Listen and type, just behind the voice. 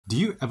Do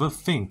you ever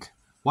think,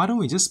 why don't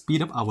we just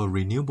speed up our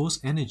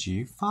renewables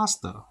energy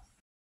faster?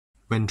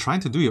 When trying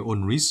to do your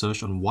own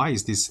research on why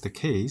is this the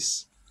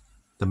case,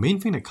 the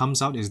main thing that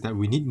comes out is that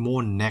we need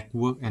more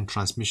network and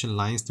transmission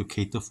lines to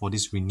cater for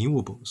these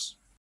renewables.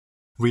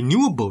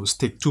 Renewables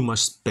take too much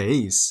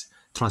space.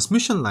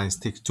 Transmission lines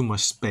take too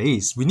much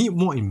space. We need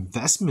more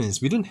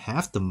investments. We don't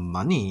have the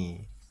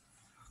money.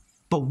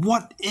 But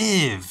what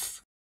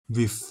if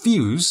we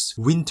fuse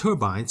wind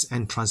turbines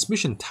and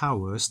transmission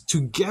towers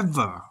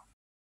together?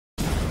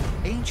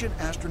 Ancient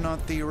astronaut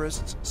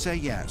theorists say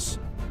yes.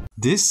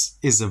 This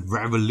is a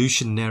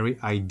revolutionary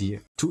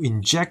idea to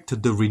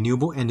inject the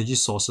renewable energy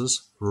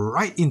sources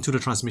right into the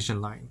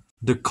transmission line.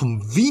 The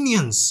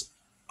convenience!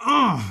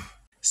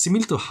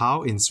 Similar to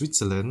how in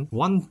Switzerland,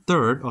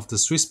 1/3 of the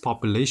Swiss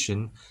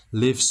population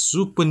lives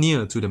super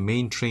near to the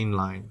main train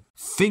line.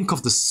 Think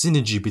of the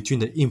synergy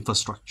between the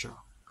infrastructure.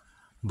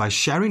 By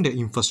sharing the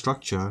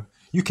infrastructure,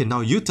 you can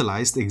now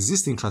utilize the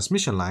existing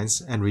transmission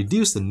lines and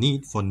reduce the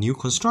need for new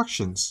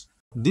constructions.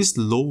 This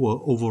lower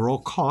overall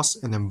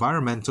cost and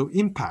environmental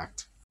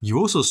impact. You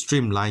also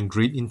streamline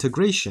grid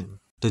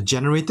integration. The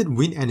generated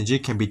wind energy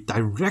can be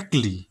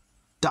directly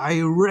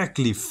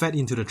fed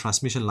into the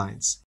transmission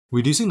lines,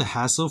 reducing the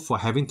hassle for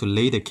having to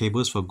lay the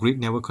cables for grid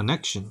network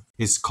connection.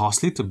 It's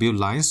costly to build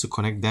lines to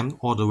connect them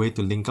all the way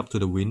to link up to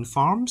the wind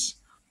farms.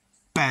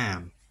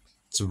 Bam!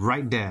 It's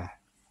right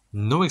there.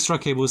 No extra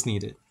cables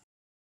needed.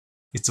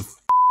 It's a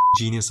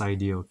genius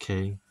idea,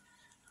 okay?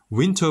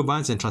 Wind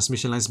turbines and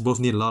transmission lines both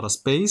need a lot of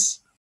space.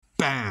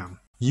 Bam!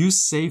 You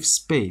save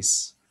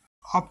space.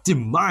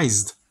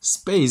 Optimized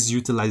space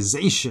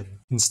utilization.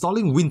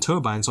 Installing wind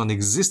turbines on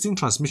existing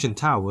transmission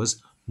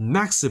towers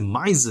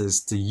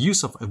maximizes the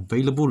use of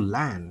available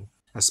land,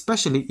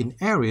 especially in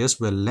areas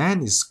where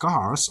land is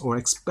scarce or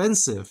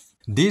expensive.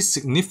 This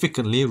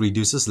significantly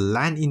reduces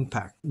land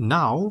impact.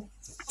 Now,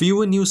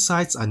 fewer new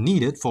sites are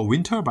needed for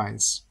wind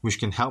turbines, which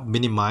can help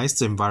minimize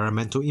the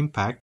environmental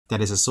impact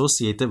that is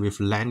associated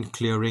with land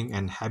clearing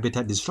and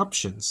habitat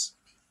disruptions.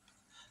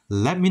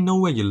 Let me know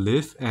where you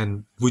live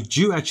and would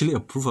you actually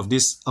approve of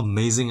this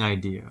amazing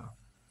idea?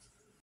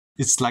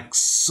 It's like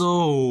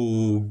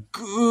so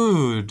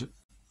good.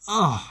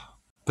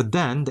 But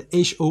then the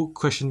age-old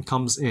question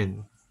comes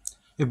in.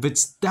 If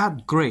it's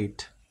that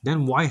great,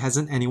 then why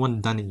hasn't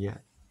anyone done it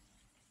yet?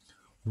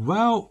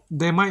 Well,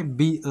 there might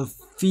be a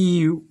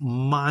few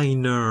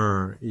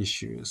minor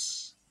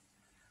issues.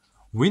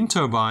 Wind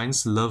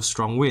turbines love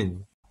strong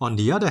wind. On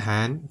the other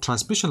hand,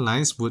 transmission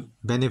lines would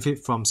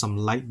benefit from some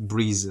light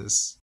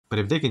breezes. But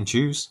if they can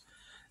choose,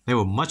 they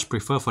would much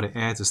prefer for the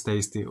air to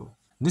stay still.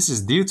 This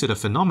is due to the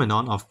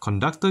phenomenon of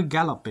conductor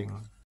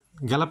galloping.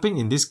 Galloping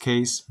in this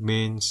case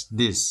means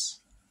this.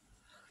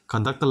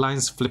 Conductor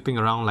lines flipping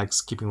around like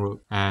skipping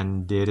rope.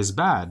 And it is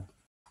bad.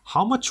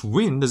 How much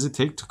wind does it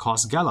take to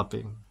cause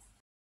galloping?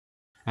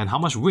 And how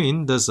much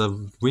wind does a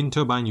wind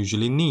turbine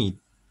usually need?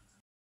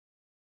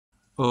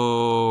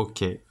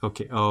 Okay,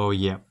 oh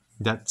yeah,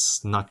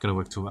 that's not gonna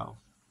work too well.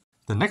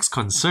 The next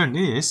concern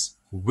is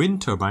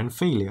wind turbine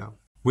failure.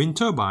 Wind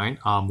turbines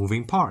are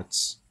moving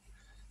parts.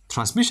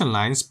 Transmission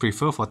lines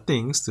prefer for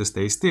things to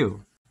stay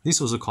still. This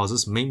also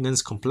causes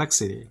maintenance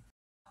complexity.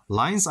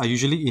 Lines are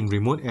usually in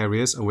remote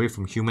areas away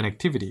from human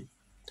activity.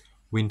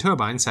 Wind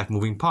turbines have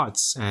moving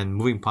parts, and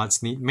moving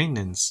parts need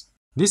maintenance.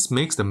 This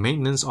makes the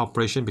maintenance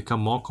operation become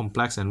more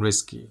complex and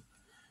risky,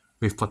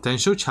 with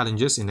potential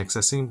challenges in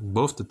accessing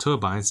both the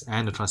turbines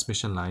and the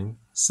transmission line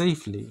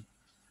safely.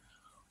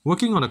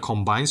 Working on a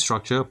combined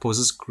structure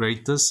poses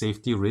greater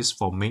safety risks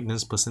for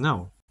maintenance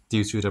personnel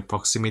due to the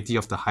proximity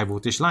of the high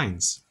voltage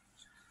lines.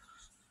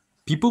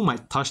 People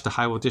might touch the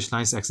high voltage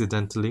lines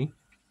accidentally,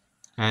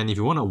 and if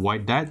you want to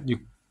avoid that, you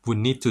would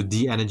need to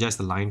de-energize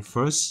the line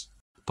first,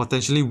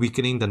 potentially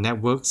weakening the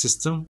network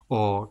system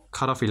or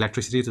cut off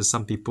electricity to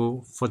some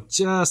people for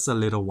just a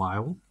little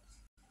while.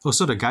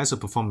 Also, the guys who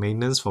perform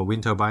maintenance for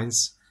wind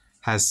turbines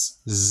has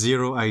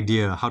zero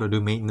idea how to do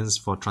maintenance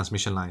for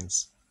transmission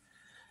lines.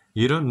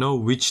 You don't know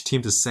which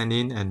team to send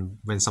in and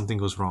when something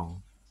goes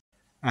wrong.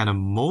 And the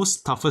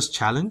most toughest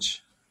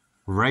challenge?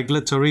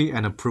 Regulatory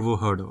and approval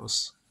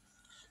hurdles.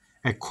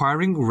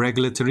 Acquiring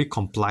regulatory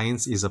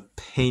compliance is a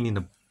pain in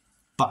the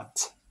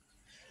butt.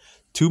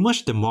 Too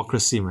much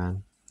democracy,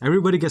 man.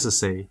 Everybody gets a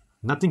say.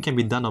 Nothing can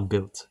be done or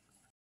built.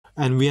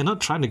 And we are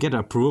not trying to get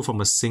approval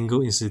from a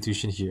single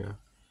institution here.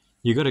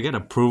 You gotta get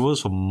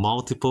approvals from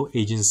multiple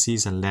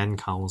agencies and land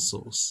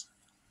councils.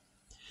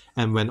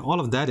 And when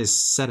all of that is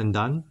said and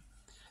done,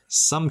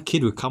 some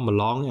kid will come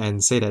along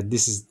and say that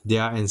this is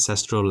their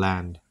ancestral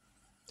land.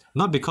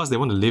 Not because they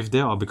want to live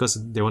there or because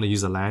they want to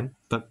use the land,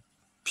 but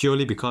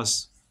purely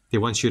because they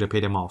want you to pay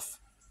them off.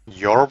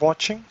 You're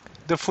watching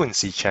the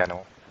Fooncy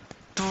channel.